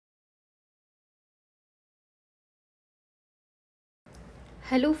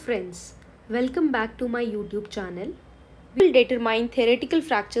Hello friends, welcome back to my YouTube channel. We will determine theoretical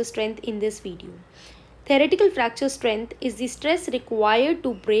fracture strength in this video. Theoretical fracture strength is the stress required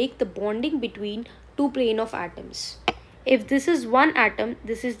to break the bonding between two plane of atoms. If this is one atom,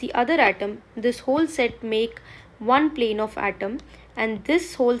 this is the other atom, this whole set make one plane of atom and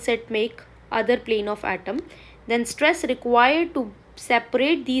this whole set make other plane of atom, then stress required to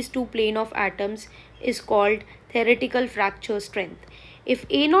separate these two plane of atoms is called theoretical fracture strength. If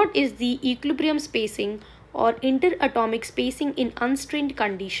A0 is the equilibrium spacing or interatomic spacing in unstrained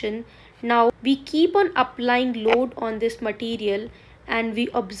condition, now we keep on applying load on this material and we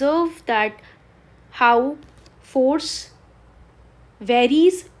observe that how force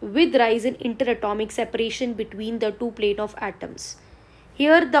varies with rise in interatomic separation between the two plane of atoms.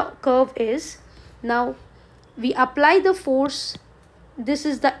 Here the curve is, now we apply the force, this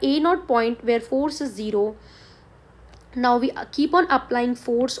is the A0 point where force is 0. Now we keep on applying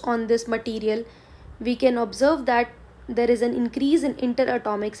force on this material. We can observe that there is an increase in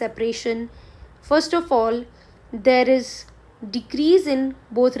interatomic separation. First of all, there is decrease in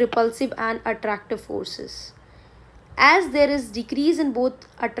both repulsive and attractive forces. As there is decrease in both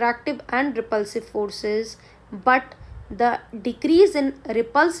attractive and repulsive forces, but the decrease in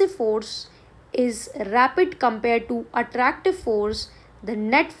repulsive force is rapid compared to attractive force, the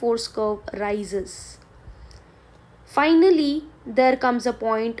net force curve rises. Finally, there comes a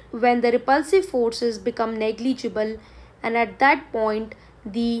point when the repulsive forces become negligible, and at that point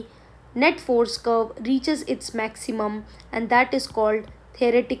the net force curve reaches its maximum, and that is called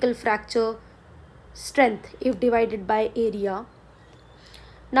theoretical fracture strength if divided by area.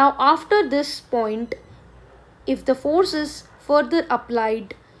 Now after this point, if the force is further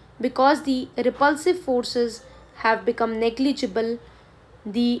applied because the repulsive forces have become negligible,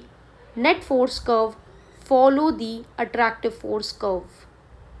 the net force curve follow the attractive force curve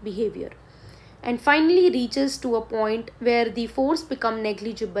behavior and finally reaches to a point where the force become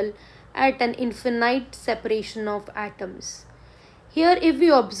negligible at an infinite separation of atoms. Here if we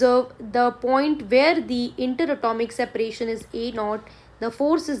observe the point where the interatomic separation is A0, the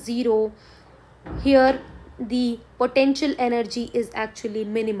force is 0, here the potential energy is actually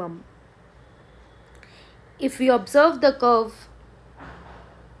minimum. If we observe the curve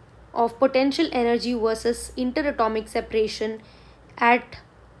of potential energy versus interatomic separation at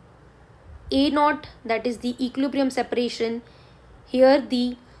A0, that is the equilibrium separation, here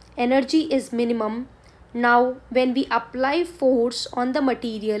the energy is minimum. Now when we apply force on the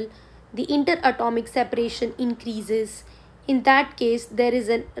material, the interatomic separation increases. In that case there is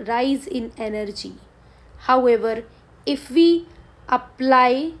a rise in energy. However, if we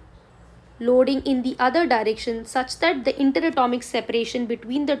apply loading in the other direction such that the interatomic separation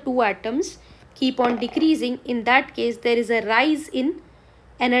between the two atoms keep on decreasing, in that case there is a rise in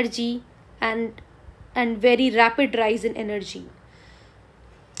energy and very rapid rise in energy.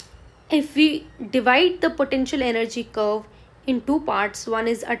 If we divide the potential energy curve in two parts, one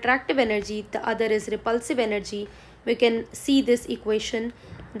is attractive energy, the other is repulsive energy, we can see this equation.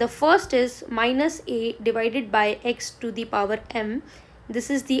 The first is minus A divided by x to the power m. This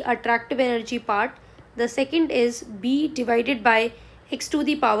is the attractive energy part. The second is B divided by x to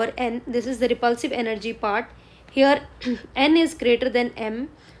the power n. This is the repulsive energy part. Here n is greater than m.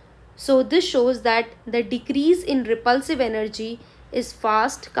 So this shows that the decrease in repulsive energy is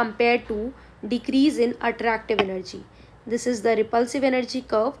fast compared to decrease in attractive energy. This is the repulsive energy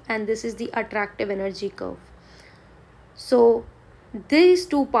curve and this is the attractive energy curve. So these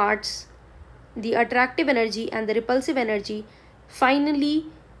two parts, the attractive energy and the repulsive energy, finally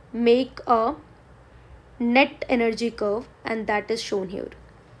make a net energy curve, and that is shown here.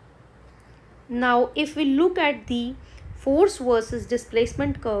 Now if we look at the force versus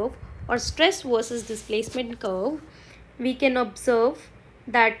displacement curve or stress versus displacement curve, we can observe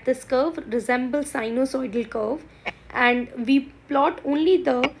that this curve resembles sinusoidal curve, and we plot only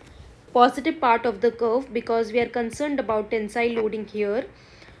the positive part of the curve because we are concerned about tensile loading here.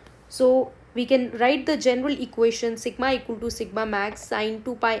 So we can write the general equation sigma equal to sigma max sine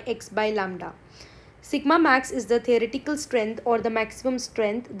 2 pi x by lambda. Sigma max is the theoretical strength or the maximum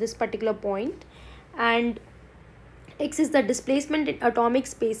strength, this particular point, and x is the displacement in atomic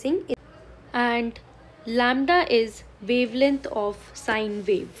spacing, and lambda is wavelength of sine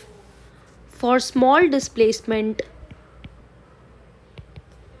wave. For small displacement,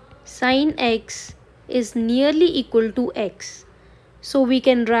 sine x is nearly equal to x. So we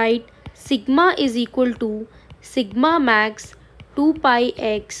can write sigma is equal to sigma max 2 pi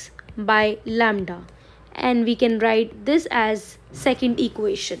x by lambda, and we can write this as second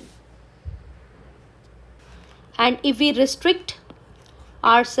equation. And if we restrict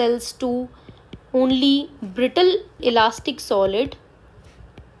ourselves to only brittle elastic solid,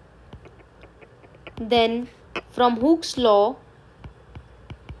 then from Hooke's law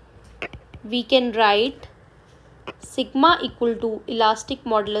we can write sigma equal to elastic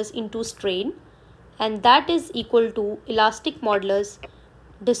modulus into strain, and that is equal to elastic modulus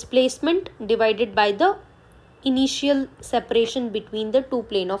displacement divided by the initial separation between the two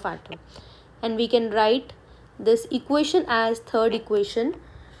plane of atom. And we can write this equation as third equation.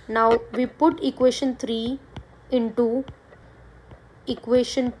 Now we put equation 3 into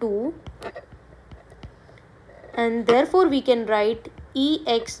equation 2, and therefore we can write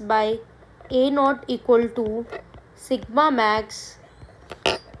Ex by A naught equal to sigma max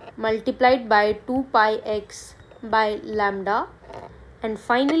multiplied by 2 pi x by lambda, and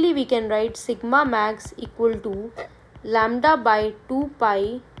finally we can write sigma max equal to lambda by 2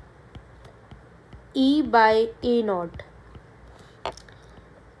 pi E by A naught.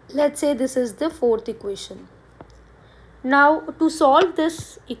 Let's say this is the fourth equation. Now to solve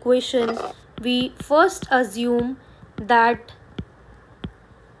this equation, we first assume that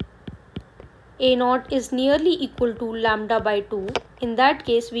A naught is nearly equal to lambda by 2. In that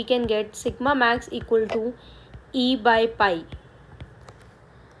case, we can get sigma max equal to E by pi.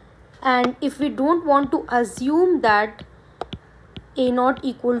 And if we don't want to assume that A naught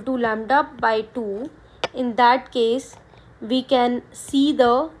equal to lambda by 2, in that case, we can see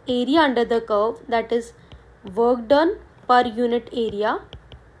the area under the curve, that is work done per unit area,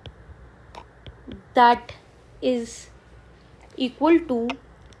 that is equal to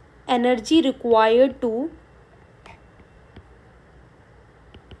energy required to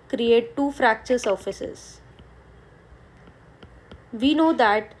create two fracture surfaces. We know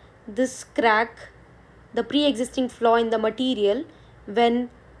that this crack, the pre-existing flaw in the material, when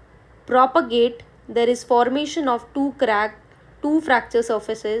propagate, there is formation of two fracture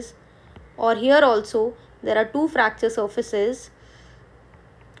surfaces, or here also there are two fracture surfaces.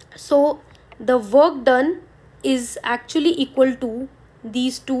 So the work done is actually equal to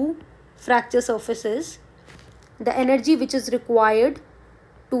these two fracture surfaces, the energy which is required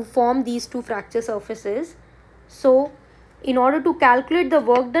to form these two fracture surfaces. So in order to calculate the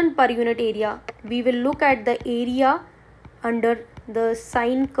work done per unit area, we will look at the area under the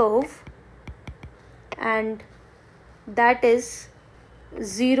sine curve, and that is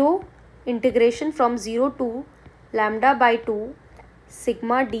 0 integration from 0 to lambda by 2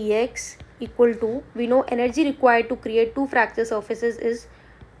 sigma dx equal to, we know energy required to create two fracture surfaces is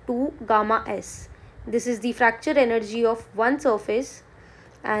 2 gamma s. This is the fracture energy of one surface,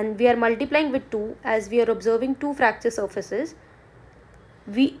 and we are multiplying with 2 as we are observing two fracture surfaces.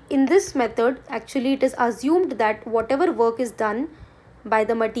 In this method, actually it is assumed that whatever work is done by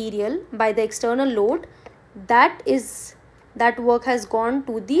the material, by the external load, that work has gone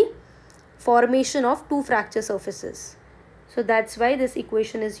to the formation of two fracture surfaces. So that's why this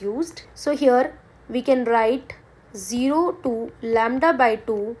equation is used. So here we can write 0 to lambda by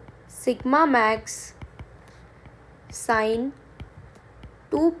 2 sigma max sine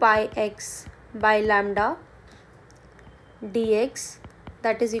 2 pi x by lambda dx,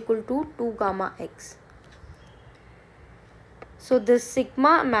 that is equal to 2 gamma x. So this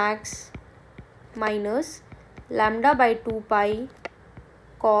sigma max minus lambda by 2 pi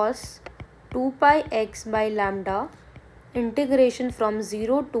cos 2 pi x by lambda integration from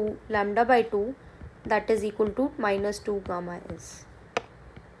 0 to lambda by 2, that is equal to minus 2 gamma s.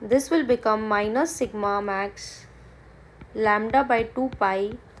 This will become minus sigma max lambda by 2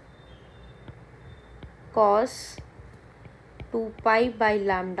 pi cos 2 pi by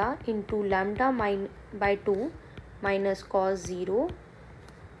lambda into lambda by 2 minus cos 0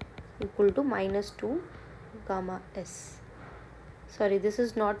 equal to minus 2 gamma s. Sorry, this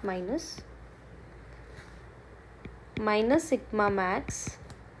is not minus. Minus sigma max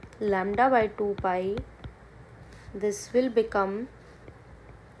lambda by 2 pi, this will become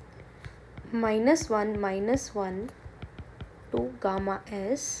minus 1 to gamma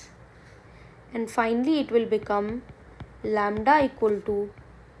s, and finally it will become lambda equal to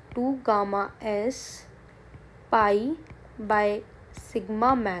 2 gamma s pi by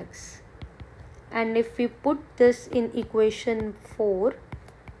sigma max. And if we put this in equation 4,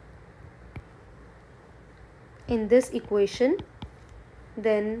 in this equation,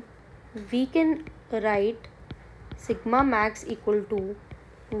 then we can write sigma max equal to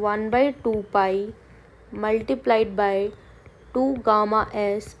 1 by 2 pi multiplied by 2 gamma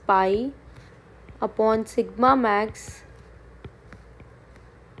s pi upon sigma max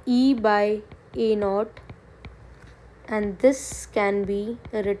E by A naught, and this can be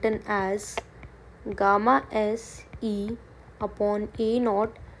written as gamma s E upon A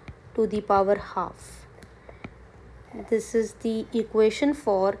naught to the power half. This is the equation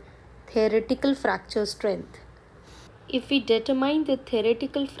for theoretical fracture strength. If we determine the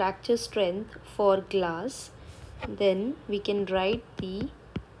theoretical fracture strength for glass, then we can write the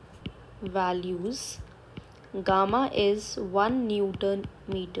values. Gamma is 1 Newton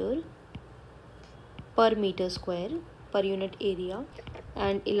meter per meter square per unit area,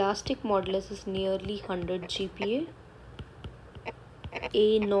 and elastic modulus is nearly 100 GPa.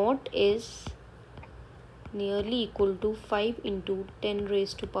 A naught is nearly equal to 5 into 10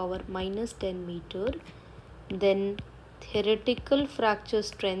 raised to power minus 10 meter. Then theoretical fracture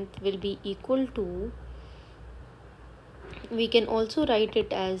strength will be equal to, we can also write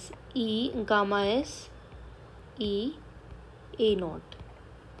it as E gamma S E A naught,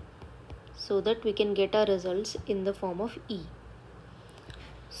 so that we can get our results in the form of E.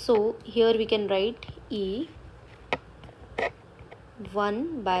 So here we can write E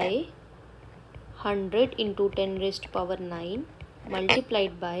 1 by 100 into 10 raised to power 9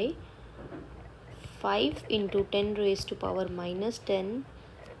 multiplied by 5 into 10 raised to power minus 10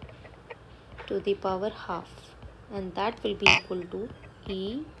 to the power half, and that will be equal to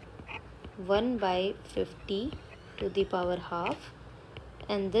E 1 by 50 to the power half,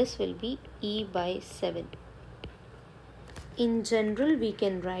 and this will be E by 7. In general, we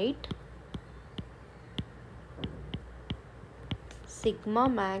can write sigma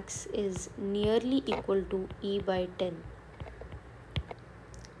max is nearly equal to E by 10.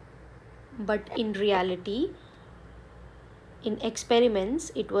 But in reality, in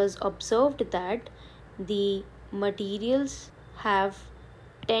experiments, it was observed that the materials have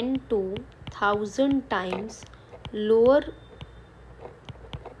 10 to 1000 times lower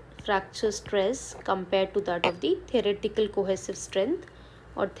fracture stress compared to that of the theoretical cohesive strength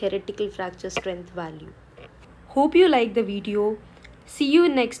or theoretical fracture strength value. Hope you like the video. See you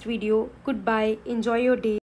in next video. Goodbye. Enjoy your day.